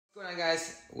Hi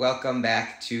guys, welcome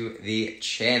back to the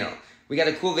channel. We got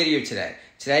a cool video today.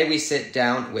 Today we sit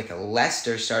down with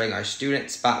Lester, starting our student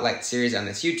spotlight series on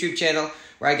this YouTube channel,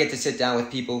 where I get to sit down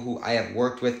with people who I have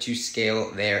worked with to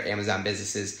scale their Amazon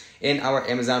businesses in our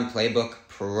Amazon Playbook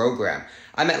program.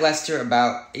 I met Lester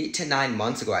about 8 to 9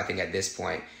 months ago, I think at this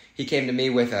point. He came to me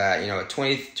with a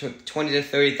 $20,000 to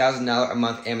 $30,000 a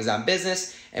month Amazon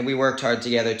business, and we worked hard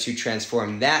together to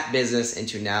transform that business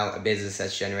into now a business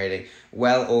that's generating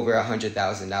well over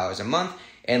 $100,000 a month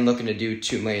and looking to do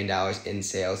 $2 million in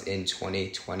sales in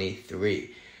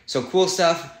 2023. So cool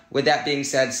stuff. With that being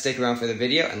said, stick around for the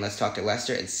video and let's talk to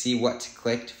Lester and see what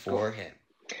clicked for him.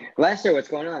 Lester, what's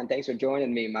going on? Thanks for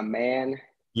joining me, my man.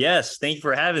 Yes, thank you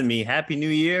for having me. Happy New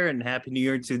Year and Happy New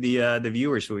Year to the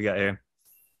viewers who we got here.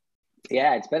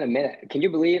 Yeah, it's been a minute. Can you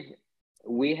believe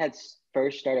we had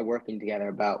first started working together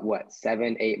about,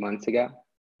 7, 8 months ago?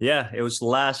 Yeah, it was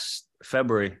last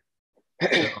February.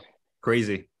 So,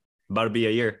 crazy. About to be a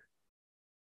year.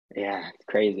 Yeah, it's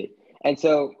crazy. And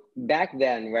so back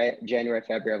then, right, January,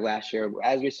 February of last year,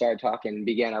 as we started talking,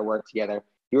 began our work together,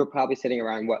 you were probably sitting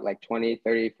around, 20,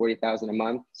 30, 40,000 a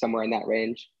month, somewhere in that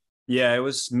range? Yeah, it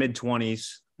was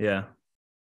mid-20s. Yeah.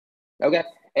 Okay.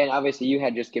 And obviously you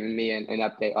had just given me an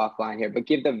update offline here, but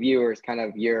give the viewers kind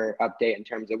of your update in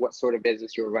terms of what sort of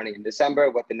business you were running in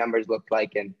December, what the numbers looked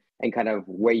like, and kind of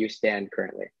where you stand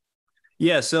currently.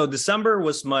 Yeah, so December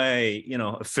was my,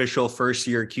 official first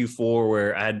year Q4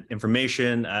 where I had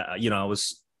information, I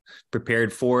was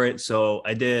prepared for it. So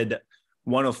I did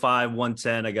 105,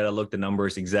 110. I got to look the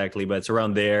numbers exactly, but it's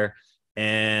around there.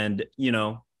 And,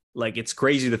 it's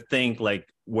crazy to think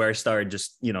where I started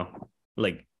just,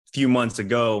 few months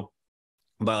ago,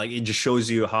 but it just shows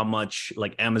you how much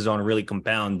Amazon really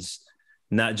compounds,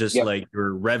 not just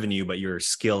your revenue, but your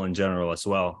skill in general as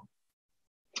well.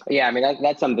 Yeah, I mean,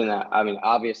 that's something that,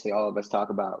 obviously all of us talk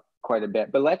about quite a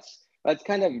bit, but let's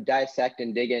kind of dissect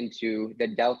and dig into the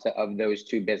delta of those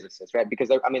two businesses, right? Because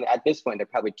at this point, they're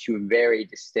probably two very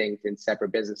distinct and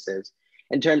separate businesses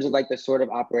in terms of the sort of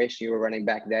operation you were running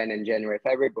back then in January,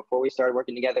 February, before we started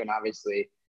working together. And obviously,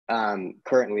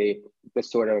 currently the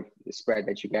sort of spread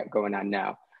that you got going on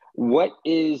now. What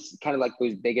is kind of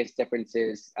those biggest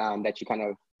differences that you kind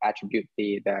of attribute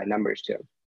the numbers to?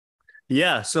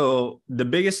 Yeah, so the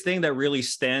biggest thing that really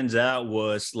stands out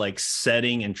was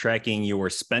setting and tracking your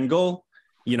spend goal.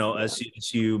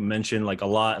 As you mentioned, a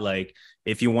lot,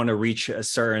 if you want to reach a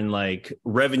certain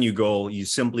revenue goal, you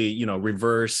simply,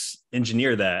 reverse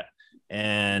engineer that.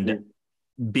 And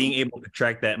being able to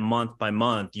track that month by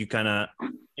month, you kind of,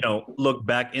 look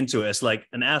back into it. It's like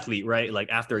an athlete, right?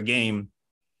 After a game,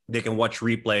 they can watch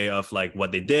replay of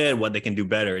what they did, what they can do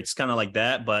better. It's kind of like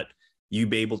that, but you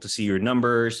be able to see your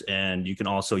numbers, and you can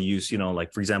also use,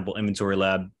 for example, Inventory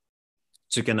Lab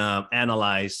to kind of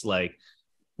analyze,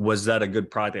 was that a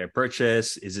good product I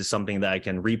purchased? Is this something that I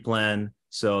can replan?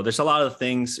 So there's a lot of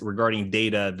things regarding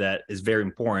data that is very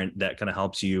important that kind of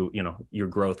helps you, your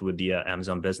growth with the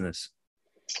Amazon business.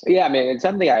 Yeah, it's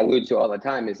something I allude to all the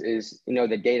time is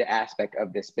the data aspect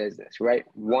of this business, right?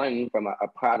 One, from a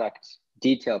product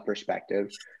detail perspective,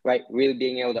 right? Really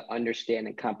being able to understand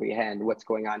and comprehend what's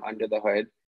going on under the hood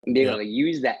and being able to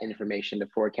use that information to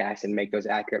forecast and make those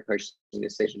accurate purchasing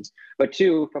decisions. But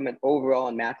two, from an overall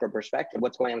and macro perspective,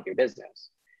 what's going on with your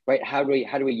business, right? How do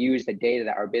we use the data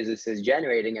that our business is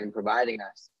generating and providing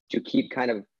us to keep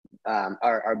kind of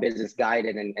our business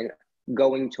guided and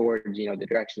going towards, the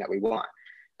direction that we want.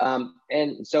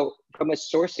 And so from a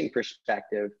sourcing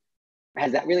perspective,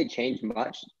 has that really changed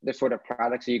much? The sort of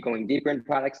products, are you going deeper in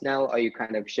products now? Are you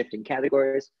kind of shifting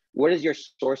categories? What does your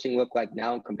sourcing look like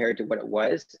now compared to what it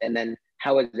was? And then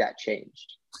how has that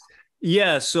changed?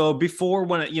 Yeah. So before,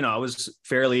 when, I was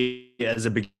fairly, as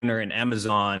a beginner in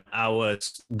Amazon, I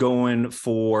was going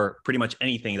for pretty much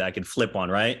anything that I could flip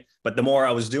on, right? But the more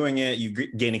I was doing it, you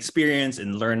gain experience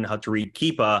and learn how to read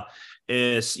Keepa.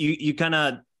 Is you kind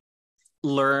of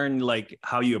learn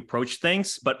how you approach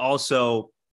things, but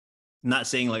also not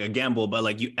saying a gamble,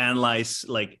 but you analyze,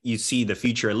 you see the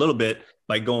future a little bit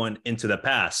by going into the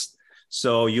past.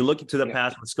 So you look into the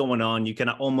past, what's going on, you can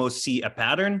almost see a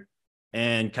pattern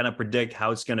and kind of predict how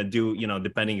it's going to do,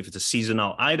 depending if it's a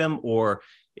seasonal item or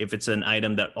if it's an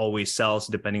item that always sells,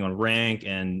 depending on rank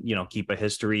and, keep a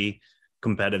history,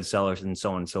 competitive sellers, and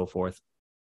so on and so forth.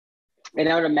 And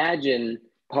I would imagine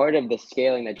part of the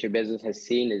scaling that your business has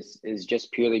seen is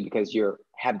just purely because you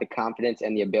have the confidence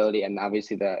and the ability and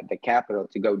obviously the capital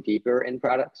to go deeper in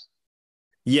products.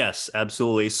 Yes,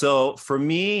 absolutely. So for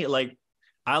me,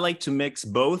 I like to mix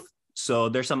both. So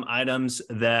there's some items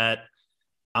that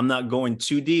I'm not going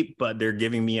too deep, but they're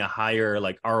giving me a higher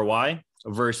ROI.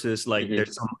 versus like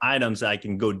there's some items that I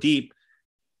can go deep.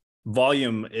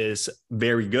 Volume is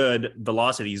very good,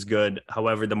 velocity is good.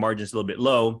 However, the margin is a little bit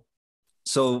low.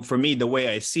 So for me, the way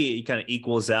I see it, it kind of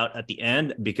equals out at the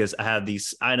end because I have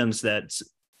these items that's,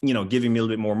 you know, giving me a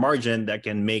little bit more margin that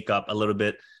can make up a little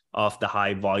bit of the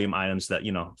high volume items that,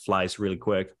 you know, flies really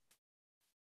quick.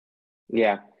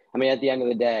 Yeah. I mean, at the end of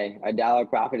the day, a dollar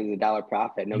profit is a dollar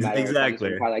profit, no matter if it comes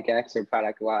from product X or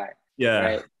product Y. Yeah.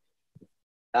 Right.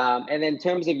 And in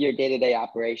terms of your day-to-day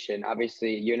operation,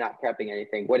 obviously you're not prepping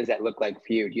anything. What does that look like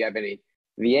for you? Do you have any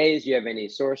VAs? Do you have any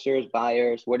sourcers,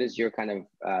 buyers? What does your kind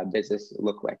of business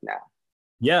look like now?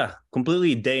 Yeah,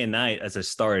 completely day and night as I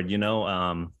started, you know,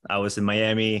 I was in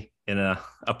Miami in a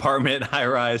apartment high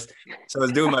rise. So I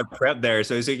was doing my prep there.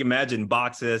 So as you can imagine,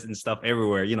 boxes and stuff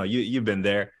everywhere, you know, you've been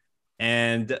there.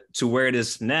 And to where it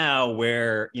is now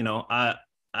where, you know, I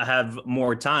have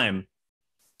more time.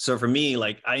 So for me,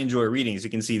 like I enjoy reading, as you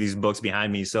can see these books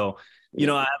behind me. So, you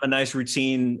know, I have a nice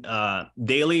routine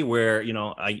daily where, you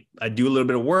know, I do a little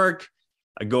bit of work,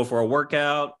 I go for a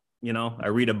workout, you know, I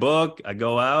read a book, I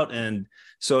go out. And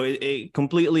so it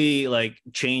completely like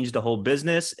changed the whole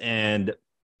business, and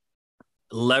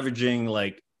leveraging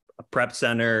like a prep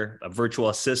center, a virtual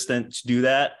assistant to do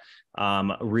that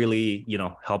really, you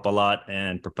know, help a lot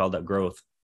and propel that growth.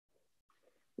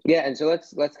 Yeah, and so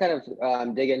let's kind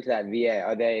of dig into that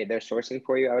VA. They're sourcing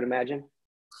for you, I would imagine?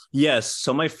 Yes.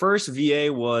 So my first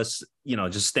VA was, you know,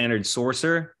 just standard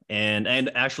sourcer, and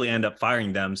actually end up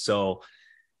firing them. So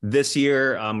this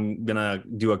year I'm gonna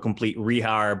do a complete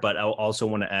rehire, but I also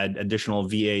want to add additional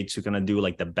VA to kind of do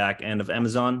like the back end of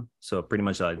Amazon. So pretty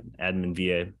much an admin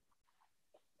VA.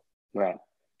 Right.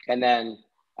 And then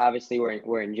obviously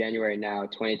we're in January now,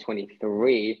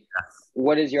 2023.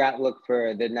 What is your outlook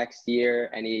for the next year?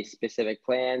 Any specific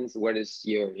plans? What is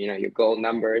your goal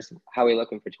numbers? How are we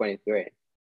looking for 23?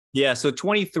 Yeah. So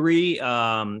 23,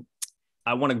 I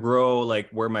want to grow like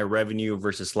where my revenue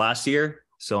versus last year.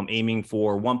 So I'm aiming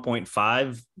for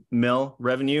 1.5 mil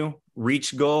revenue.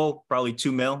 Reach goal, probably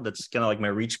 2 mil. That's kind of like my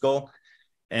reach goal.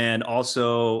 And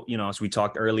also, you know, as we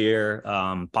talked earlier,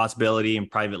 possibility in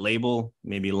private label,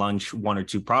 maybe launch 1 or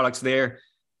 2 products there.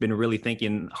 Been really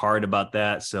thinking hard about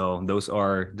that. So those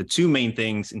are the 2 main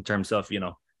things in terms of, you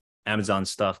know, Amazon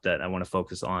stuff that I want to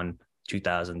focus on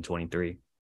 2023.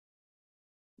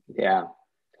 Yeah.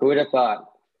 Who would have thought?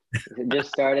 It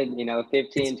just started, you know,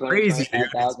 15, 20,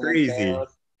 25,000 in sales.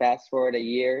 Fast forward a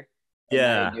year. And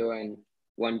now you're doing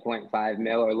 1.5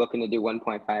 mil or looking to do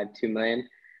 1.52 million.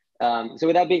 So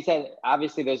with that being said,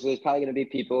 obviously there's probably going to be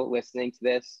people listening to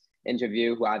this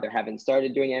interview who either haven't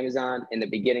started doing Amazon in the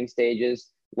beginning stages.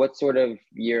 What's sort of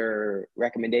your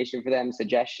recommendation for them?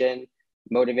 Suggestion,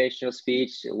 motivational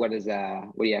speech? What do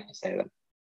you have to say to them?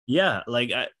 Yeah,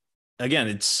 like again,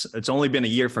 it's only been a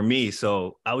year for me,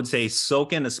 so I would say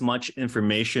soak in as much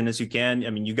information as you can. I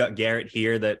mean, you got Garrett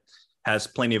here that has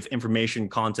plenty of information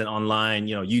content online,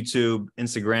 you know, YouTube,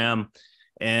 Instagram.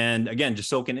 And again, just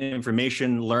soak in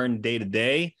information, learn day to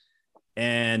day.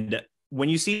 And when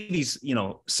you see these, you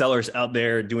know, sellers out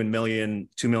there doing million,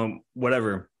 2 million,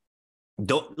 whatever,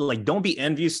 don't be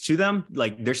envious to them.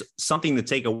 Like there's something to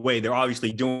take away. They're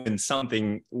obviously doing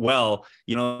something well,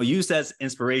 you know, use that as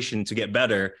inspiration to get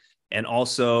better. And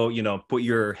also, you know, put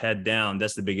your head down.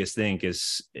 That's the biggest thing,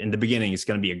 because in the beginning, it's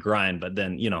going to be a grind. But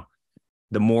then, you know,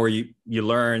 the more you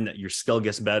learn, your skill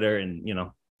gets better, and, you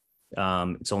know,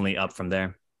 it's only up from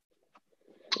there.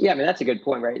 Yeah, I mean, that's a good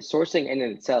point, right? Sourcing in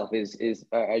itself is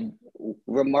a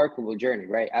remarkable journey,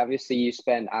 right? Obviously, you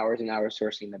spend hours and hours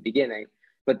sourcing in the beginning,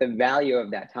 but the value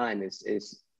of that time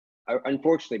is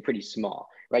unfortunately pretty small,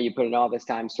 right? You put in all this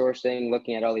time sourcing,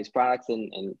 looking at all these products,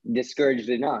 and discouraged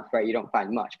enough, right? You don't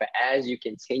find much. But as you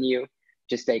continue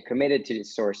to stay committed to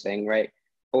sourcing, right,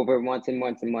 over months and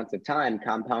months and months of time,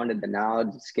 compounded the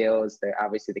knowledge, the skills,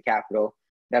 obviously the capital,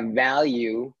 the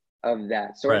value of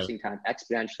that sourcing time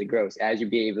exponentially grows as you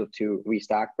be able to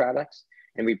restock products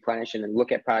and replenish and then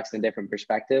look at products in a different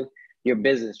perspective. Your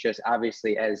business just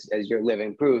obviously, as your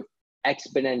living proof,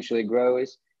 exponentially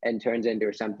grows and turns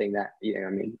into something that, you know,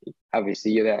 I mean,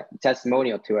 obviously you're the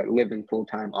testimonial to it, living full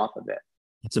time off of it.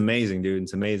 It's amazing, dude.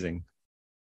 It's amazing.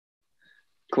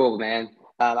 Cool, man.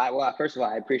 Well, first of all,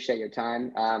 I appreciate your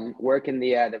time. Where can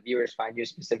the viewers find you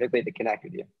specifically to connect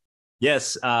with you?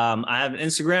 Yes, I have an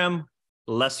Instagram,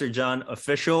 Lester John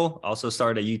Official. Also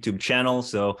started a YouTube channel,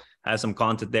 so I have some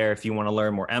content there if you want to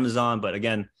learn more Amazon. But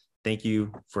again, thank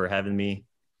you for having me.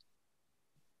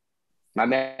 My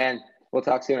man, we'll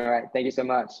talk soon. All right, thank you so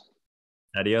much.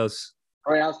 Adios.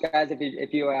 All right, else, guys,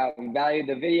 if you value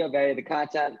the video, value the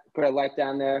content, put a like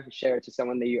down there, share it to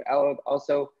someone that you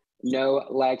also No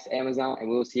likes, Amazon, and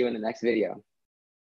we'll see you in the next video.